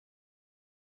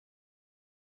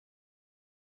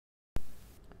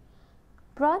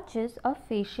Branches of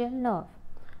facial nerve.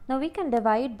 Now we can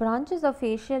divide branches of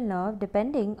facial nerve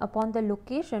depending upon the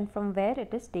location from where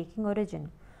it is taking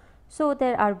origin. So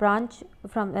there are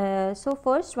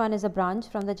first one is a branch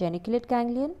from the geniculate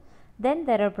ganglion, then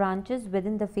there are branches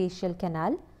within the facial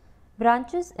canal,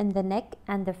 branches in the neck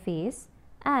and the face,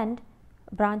 and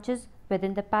branches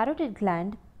within the parotid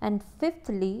gland, and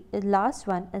fifthly, the last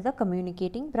one is the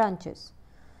communicating branches.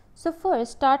 So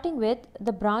first, starting with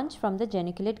the branch from the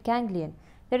geniculate ganglion.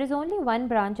 There is only one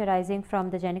branch arising from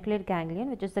the geniculate ganglion,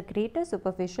 which is the greater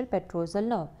superficial petrosal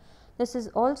nerve. This is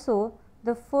also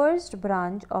the first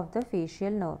branch of the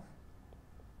facial nerve.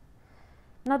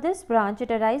 Now this branch,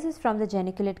 it arises from the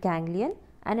geniculate ganglion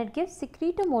and it gives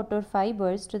secretomotor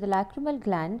fibers to the lacrimal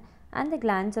gland and the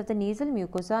glands of the nasal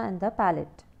mucosa and the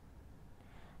palate.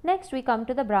 Next we come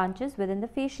to the branches within the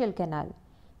facial canal.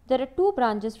 There are two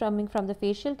branches coming from the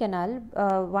facial canal.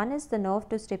 One is the nerve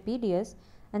to Stapedius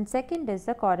and second is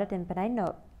the Chorda Tympani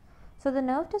nerve. So the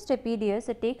nerve to Stapedius,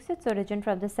 it takes its origin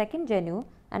from the second genu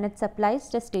and it supplies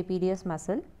the Stapedius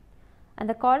muscle. And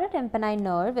the Chorda Tympani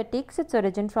nerve, it takes its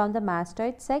origin from the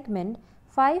mastoid segment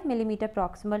 5 mm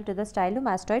proximal to the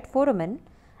stylomastoid foramen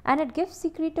and it gives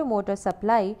secretomotor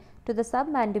supply to the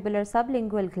submandibular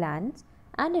sublingual glands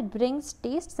and it brings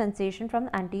taste sensation from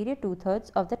the anterior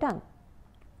 2/3 of the tongue.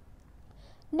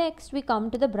 Next we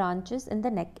come to the branches in the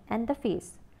neck and the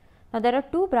face. Now there are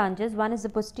two branches, one is the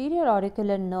posterior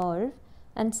auricular nerve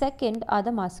and second are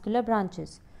the muscular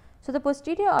branches. So the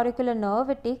posterior auricular nerve,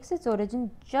 it takes its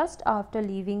origin just after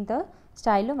leaving the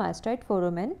stylomastoid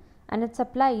foramen and it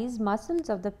supplies muscles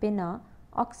of the pinna,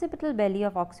 occipital belly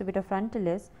of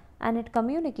occipitofrontalis and it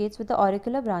communicates with the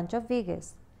auricular branch of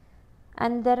vagus.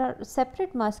 And there are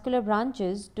separate muscular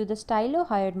branches to the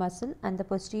stylohyoid muscle and the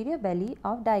posterior belly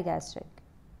of digastric.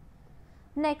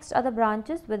 Next are the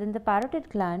branches within the parotid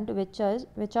gland, which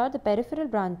are the peripheral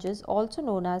branches, also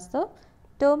known as the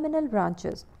terminal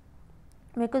branches,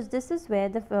 because this is where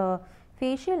the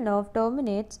facial nerve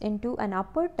terminates into an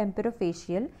upper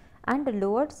temporofacial and a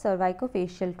lower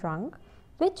cervicofacial trunk,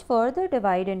 which further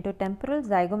divide into temporal,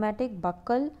 zygomatic,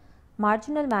 buccal,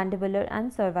 marginal mandibular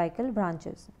and cervical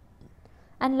branches.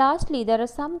 And lastly, there are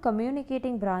some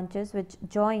communicating branches which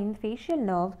join facial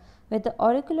nerve with the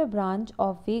auricular branch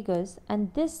of vagus,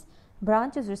 and this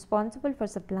branch is responsible for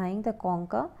supplying the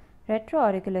concha,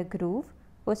 retroauricular groove,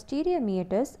 posterior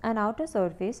meatus and outer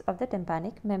surface of the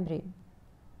tympanic membrane.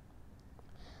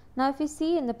 Now if we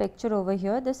see in the picture over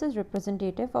here, this is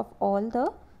representative of all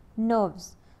the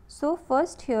nerves. So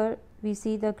first here we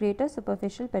see the greater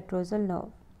superficial petrosal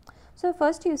nerve. So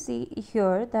first you see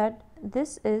here that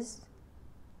this is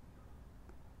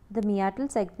the meatal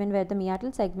segment, where the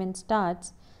meatal segment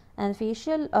starts and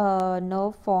facial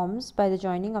nerve forms by the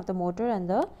joining of the motor and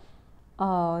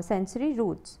the sensory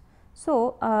roots.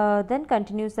 So then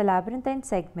continues the labyrinthine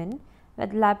segment, where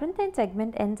the labyrinthine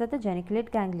segment ends at the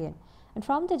geniculate ganglion, and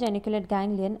from the geniculate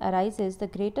ganglion arises the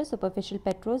greater superficial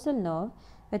petrosal nerve,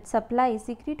 which supplies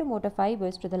secretomotor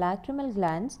fibers to the lacrimal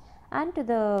glands and to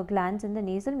the glands in the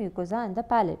nasal mucosa and the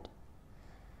palate.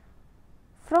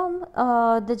 From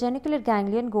the geniculate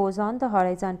ganglion goes on the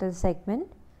horizontal segment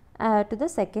to the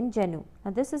second genu.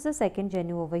 Now this is the second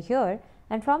genu over here,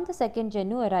 and from the second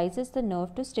genu arises the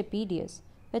nerve to Stapedius,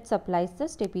 which supplies the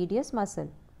Stapedius muscle.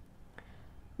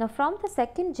 Now from the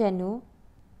second genu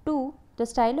to the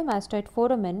stylomastoid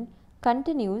foramen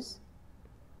continues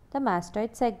the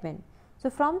mastoid segment. So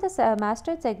from the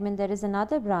mastoid segment there is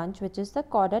another branch, which is the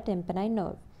Chorda Tympani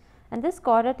nerve. And this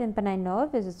Chorda Tympani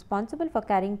nerve is responsible for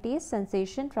carrying taste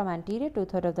sensation from anterior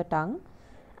 2/3 of the tongue,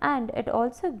 and it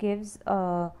also gives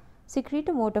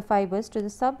secretomotor fibers to the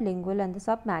sublingual and the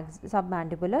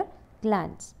submandibular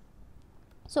glands.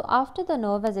 So after the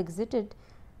nerve has exited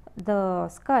the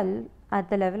skull at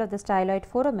the level of the styloid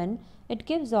foramen, it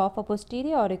gives off a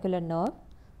posterior auricular nerve,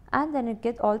 and then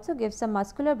it also gives some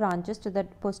muscular branches to the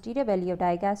posterior belly of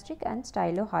digastric and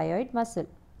stylohyoid muscle.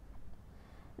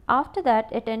 After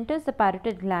that, it enters the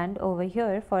parotid gland over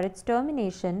here for its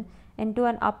termination into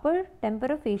an upper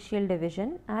temporofacial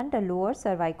division and a lower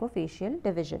cervicofacial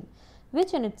division,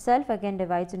 which in itself again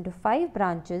divides into 5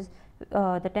 branches,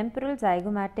 the temporal,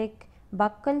 zygomatic,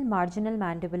 buccal, marginal,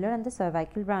 mandibular and the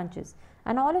cervical branches.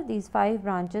 And all of these 5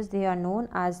 branches, they are known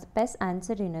as pes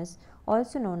anserinus,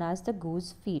 also known as the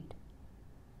goose feet.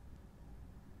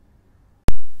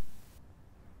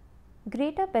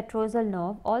 Greater petrosal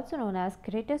nerve, also known as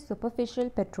greater superficial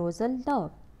petrosal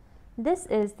nerve. This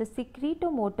is the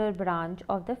secretomotor branch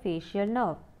of the facial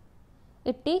nerve.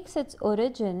 It takes its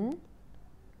origin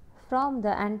from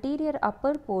the anterior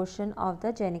upper portion of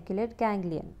the geniculate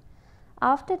ganglion.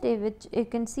 After which you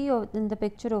can see in the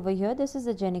picture over here, this is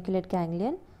the geniculate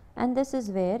ganglion, and this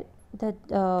is where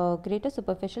the greater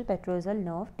superficial petrosal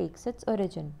nerve takes its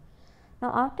origin.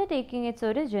 Now after taking its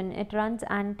origin, it runs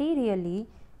anteriorly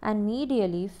and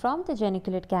medially from the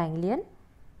geniculate ganglion,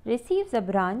 receives a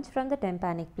branch from the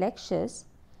tympanic plexus,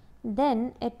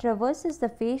 then it traverses the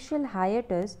facial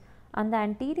hiatus on the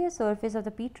anterior surface of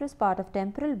the petrous part of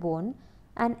temporal bone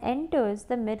and enters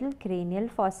the middle cranial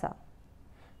fossa.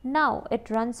 Now it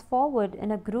runs forward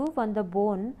in a groove on the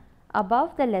bone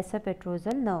above the lesser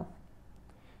petrosal nerve.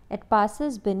 It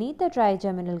passes beneath the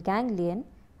trigeminal ganglion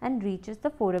and reaches the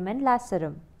foramen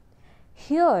lacerum.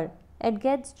 Here it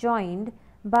gets joined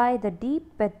by the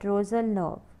deep petrosal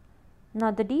nerve.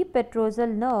 Now the deep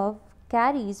petrosal nerve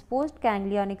carries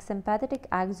postganglionic sympathetic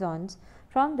axons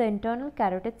from the internal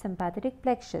carotid sympathetic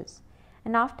plexus,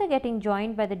 and after getting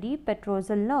joined by the deep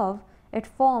petrosal nerve, it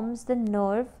forms the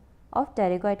nerve of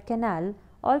pterygoid canal,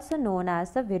 also known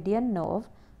as the Vidian nerve,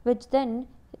 which then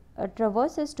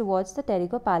traverses towards the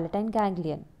pterygopalatine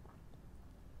ganglion.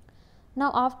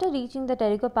 Now after reaching the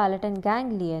pterygopalatine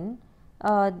ganglion,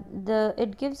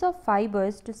 it gives off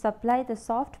fibers to supply the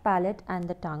soft palate and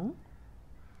the tongue.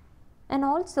 And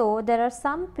also there are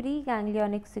some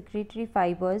preganglionic secretory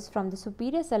fibers from the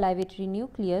superior salivatory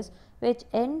nucleus which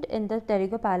end in the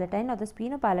pterygopalatine or the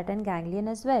sphenopalatine ganglion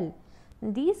as well.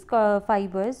 These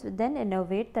fibers then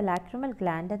innervate the lacrimal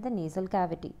gland and the nasal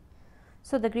cavity.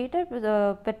 So the greater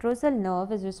petrosal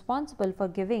nerve is responsible for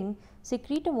giving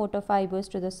secretomotor fibers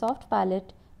to the soft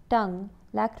palate, tongue,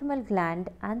 lacrimal gland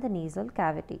and the nasal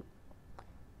cavity.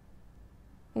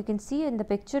 You can see in the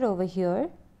picture over here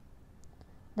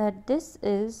that this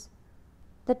is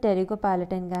the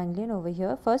pterygopalatine ganglion over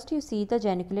here. First you see the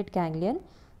geniculate ganglion.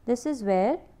 This is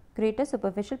where greater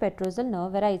superficial petrosal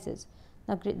nerve arises.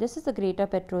 Now this is the greater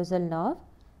petrosal nerve.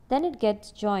 Then it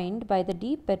gets joined by the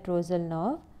deep petrosal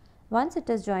nerve. Once it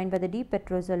is joined by the deep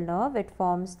petrosal nerve, it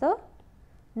forms the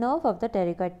nerve of the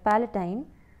pterygoid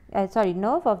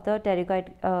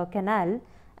canal,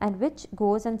 and which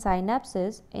goes and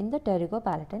synapses in the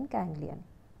pterygopalatine ganglion.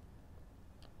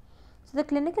 So the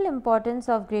clinical importance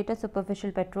of greater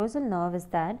superficial petrosal nerve is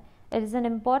that it is an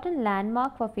important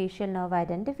landmark for facial nerve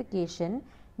identification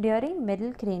during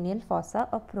middle cranial fossa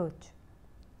approach.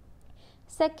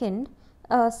 Second,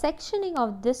 sectioning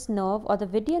of this nerve or the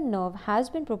Vidian nerve has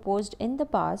been proposed in the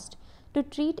past to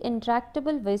treat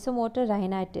intractable vasomotor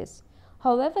rhinitis.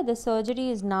 However, the surgery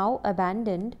is now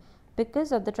abandoned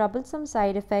because of the troublesome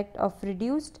side effect of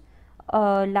reduced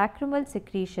lacrimal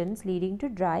secretions leading to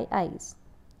dry eyes.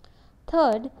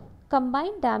 Third,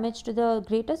 combined damage to the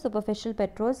greater superficial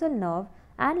petrosal nerve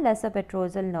and lesser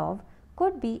petrosal nerve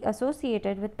could be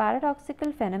associated with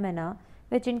paradoxical phenomena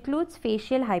which includes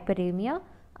facial hyperemia,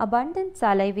 abundant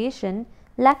salivation,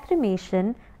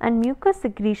 lacrimation and mucus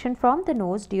secretion from the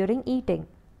nose during eating.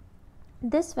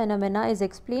 This phenomena is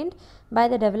explained by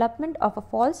the development of a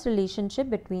false relationship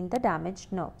between the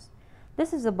damaged nerves.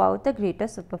 This is about the greater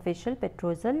superficial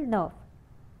petrosal nerve.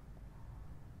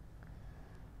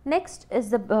 Next is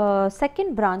the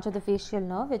second branch of the facial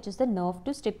nerve, which is the nerve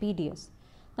to stapedius.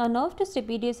 Now nerve to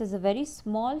stapedius is a very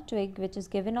small twig which is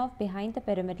given off behind the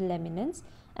pyramidal eminence,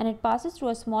 and it passes through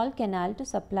a small canal to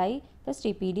supply the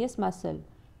stapedius muscle.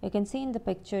 You can see in the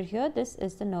picture here, this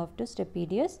is the nerve to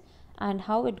stapedius and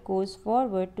how it goes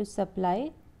forward to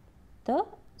supply the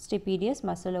stapedius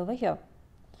muscle over here.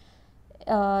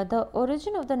 The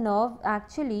origin of the nerve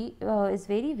actually is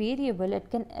very variable.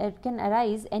 It can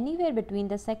arise anywhere between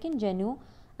the second genu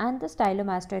and the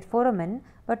stylomastoid foramen,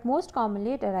 but most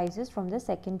commonly it arises from the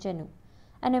second genu.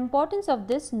 An importance of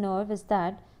this nerve is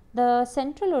that the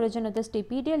central origin of the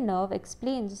stapedial nerve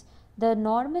explains the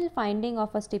normal finding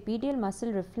of a stapedial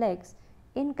muscle reflex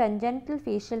in congenital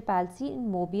facial palsy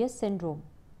in Mobius syndrome.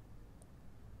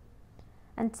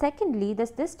 And secondly,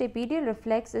 this stapedial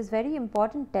reflex is very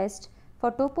important test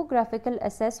for topographical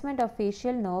assessment of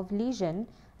facial nerve lesion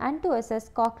and to assess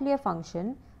cochlear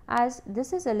function, as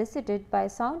this is elicited by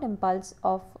sound impulse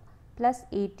of plus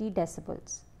 80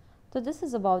 decibels. So this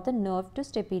is about the nerve to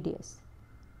stapedius.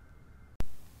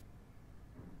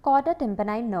 Chorda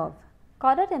tympani nerve.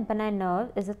 Chorda tympani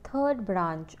nerve is a third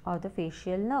branch of the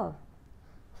facial nerve.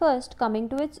 First, coming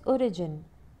to its origin,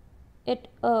 it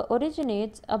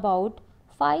originates about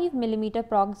 5 mm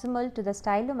proximal to the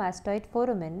stylomastoid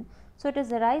foramen, so it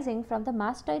is arising from the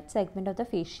mastoid segment of the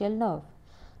facial nerve.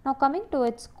 Now coming to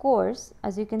its course,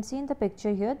 as you can see in the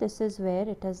picture here, this is where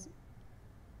it is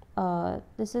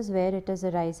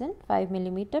arisen, 5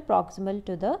 mm proximal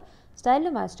to the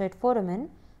stylomastoid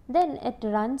foramen. Then it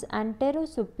runs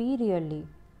anterosuperiorly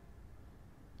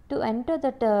to enter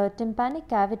the tympanic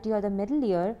cavity or the middle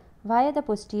ear via the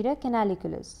posterior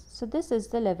canaliculus. So, this is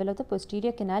the level of the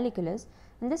posterior canaliculus,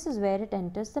 and this is where it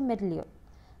enters the middle ear.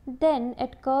 Then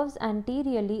it curves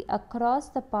anteriorly across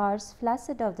the pars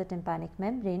flaccida of the tympanic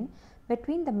membrane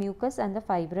between the mucus and the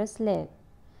fibrous layer.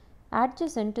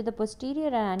 Adjacent to the posterior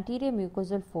and anterior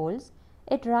mucosal folds,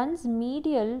 it runs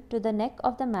medial to the neck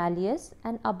of the malleus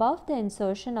and above the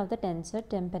insertion of the tensor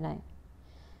tympani.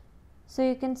 So,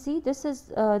 you can see this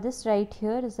is this right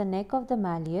here is the neck of the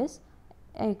malleus.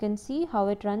 You can see how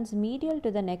it runs medial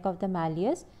to the neck of the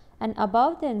malleus and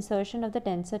above the insertion of the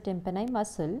tensor tympani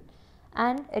muscle,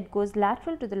 and it goes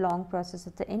lateral to the long process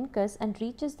of the incus and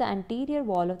reaches the anterior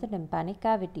wall of the tympanic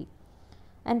cavity.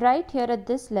 And right here at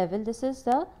this level, this is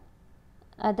the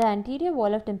anterior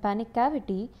wall of tympanic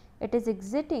cavity. It is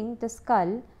exiting the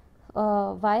skull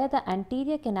via the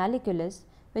anterior canaliculus,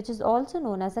 which is also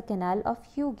known as the canal of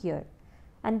Hugh.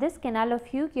 And this canal of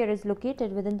Hugh is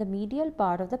located within the medial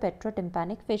part of the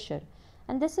petrotympanic fissure,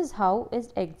 and this is how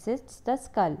it exits the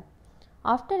skull.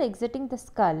 After exiting the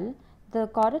skull, the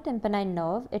chorda tympani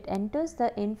nerve, it enters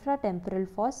the infratemporal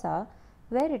fossa,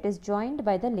 where it is joined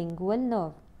by the lingual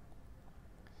nerve.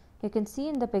 You can see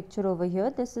in the picture over here,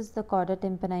 this is the chorda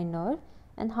tympani nerve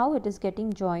and how it is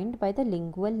getting joined by the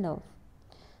lingual nerve.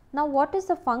 Now, what is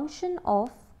the function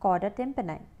of chorda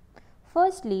tympani?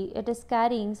 Firstly, it is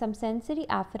carrying some sensory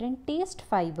afferent taste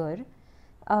fiber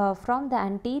from the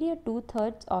anterior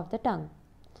 2/3 of the tongue.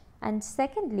 And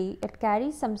secondly, it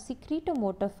carries some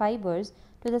secretomotor fibers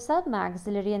to the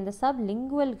submaxillary and the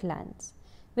sublingual glands,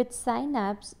 with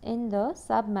synapse in the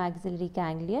submaxillary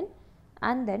ganglion,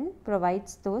 and then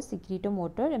provides those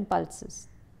secretomotor impulses.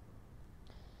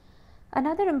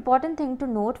 Another important thing to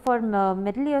note for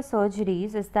middle ear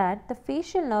surgeries is that the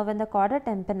facial nerve and the chorda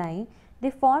tympani,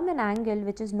 they form an angle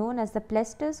which is known as the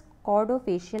Plestis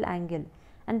chordofacial angle,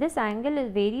 and this angle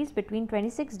varies between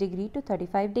 26 degree to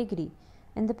 35 degree.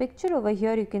 In the picture over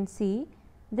here, you can see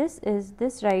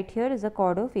this right here is a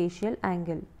chordofacial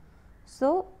angle. So,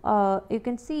 you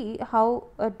can see how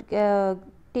it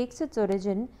takes its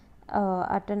origin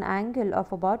at an angle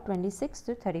of about 26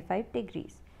 to 35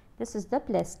 degrees. This is the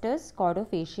Plestis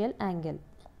chordofacial angle.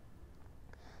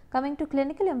 Coming to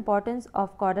clinical importance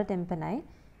of chorda tympani,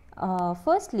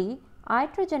 firstly,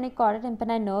 iatrogenic chorda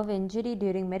tympani nerve injury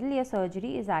during middle ear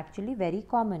surgery is actually very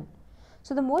common.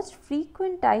 So, the most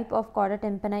frequent type of chorda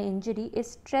tympani injury is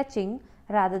stretching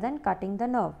rather than cutting the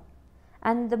nerve,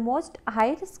 and the most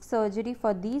high risk surgery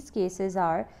for these cases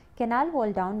are canal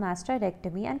wall down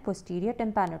mastoidectomy and posterior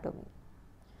tympanotomy.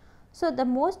 So, the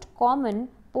most common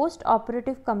post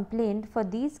operative complaint for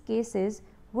these cases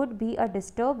would be a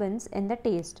disturbance in the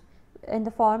taste in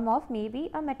the form of maybe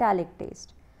a metallic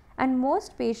taste, and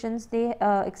most patients they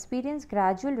experience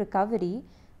gradual recovery,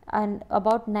 and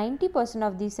about 90%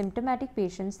 of these symptomatic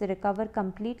patients they recover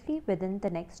completely within the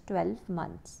next 12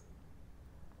 months.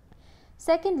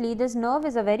 Secondly, this nerve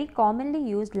is a very commonly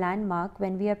used landmark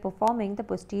when we are performing the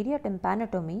posterior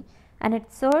tympanotomy, and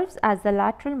it serves as the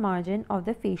lateral margin of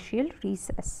the facial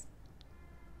recess.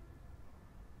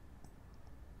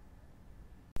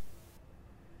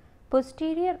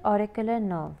 Posterior auricular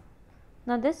nerve.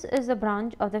 Now, this is a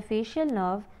branch of the facial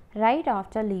nerve right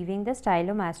after leaving the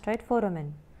stylomastoid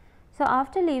foramen. So,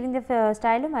 after leaving the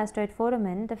stylomastoid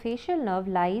foramen, the facial nerve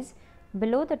lies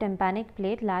below the tympanic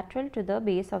plate lateral to the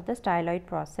base of the styloid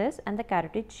process and the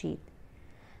carotid sheath.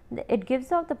 It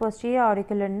gives off the posterior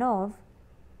auricular nerve.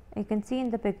 You can see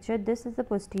in the picture, this is the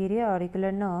posterior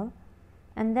auricular nerve,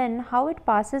 and then how it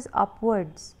passes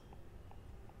upwards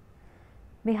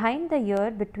behind the ear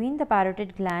between the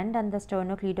parotid gland and the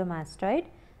sternocleidomastoid,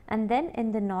 and then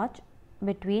in the notch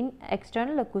between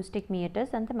external acoustic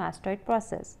meatus and the mastoid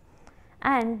process.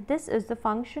 And this is the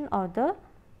function of the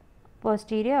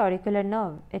posterior auricular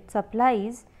nerve. It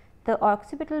supplies the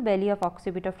occipital belly of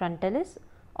occipitofrontalis,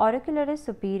 auricularis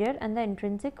superior and the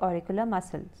intrinsic auricular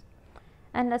muscles.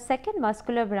 And a second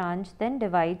muscular branch then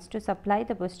divides to supply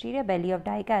the posterior belly of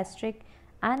digastric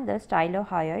and the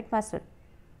stylohyoid muscle.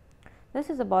 This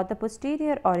is about the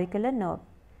posterior auricular nerve.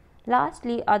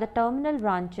 Lastly are the terminal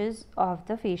branches of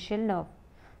the facial nerve.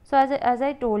 So, as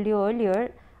I told you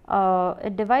earlier,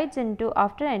 it divides into,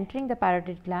 after entering the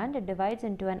parotid gland, it divides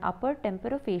into an upper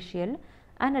temporofacial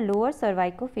and a lower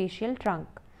cervicofacial trunk,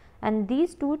 and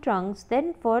these two trunks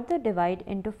then further divide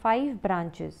into 5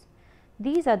 branches.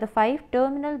 These are the 5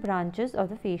 terminal branches of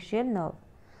the facial nerve.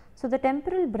 So, the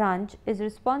temporal branch is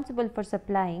responsible for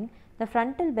supplying the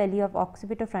frontal belly of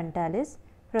occipitofrontalis,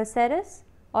 procerus,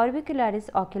 orbicularis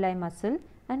oculi muscle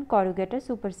and corrugator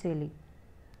supercilii.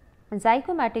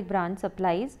 Zygomatic branch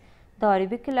supplies the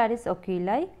orbicularis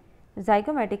oculi,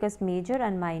 Zygomaticus major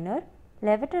and minor,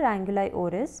 levator anguli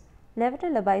oris,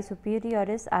 levator labii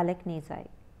superioris alechnasi.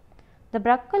 The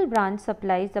Buccal branch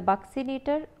supplies the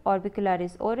buccinator,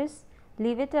 orbicularis oris,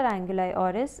 levator anguli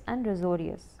oris and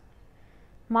rosorius.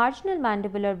 Marginal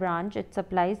mandibular branch, it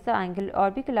supplies the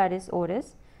orbicularis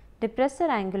oris, depressor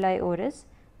anguli oris,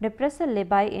 depressor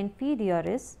labii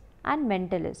inferioris and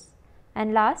mentalis.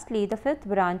 And lastly, the fifth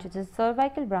branch, which is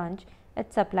cervical branch,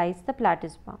 it supplies the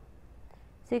platysma.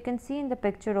 So, you can see in the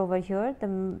picture over here,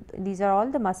 these are all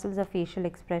the muscles of facial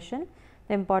expression.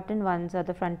 The important ones are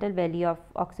the frontal belly of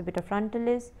occipiter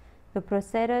frontalis, the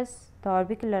procerus, the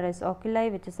orbicularis oculi,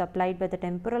 which is supplied by the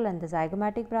temporal and the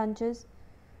zygomatic branches,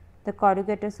 the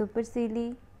corrugator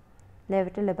supercilii,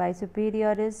 levator labii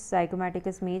superioris,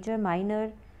 zygomaticus major,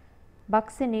 minor,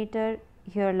 buccinator,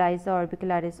 here lies the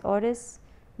orbicularis oris,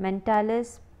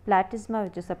 mentalis, platysma,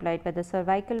 which is supplied by the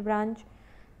cervical branch,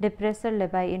 depressor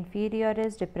labii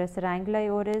inferioris, depressor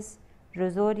anguli oris,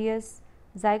 rosorius,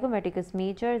 zygomaticus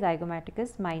major,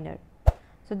 zygomaticus minor.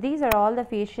 So, these are all the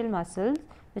facial muscles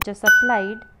which are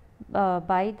supplied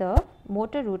by the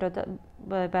motor root of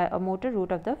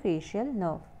the facial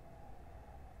nerve.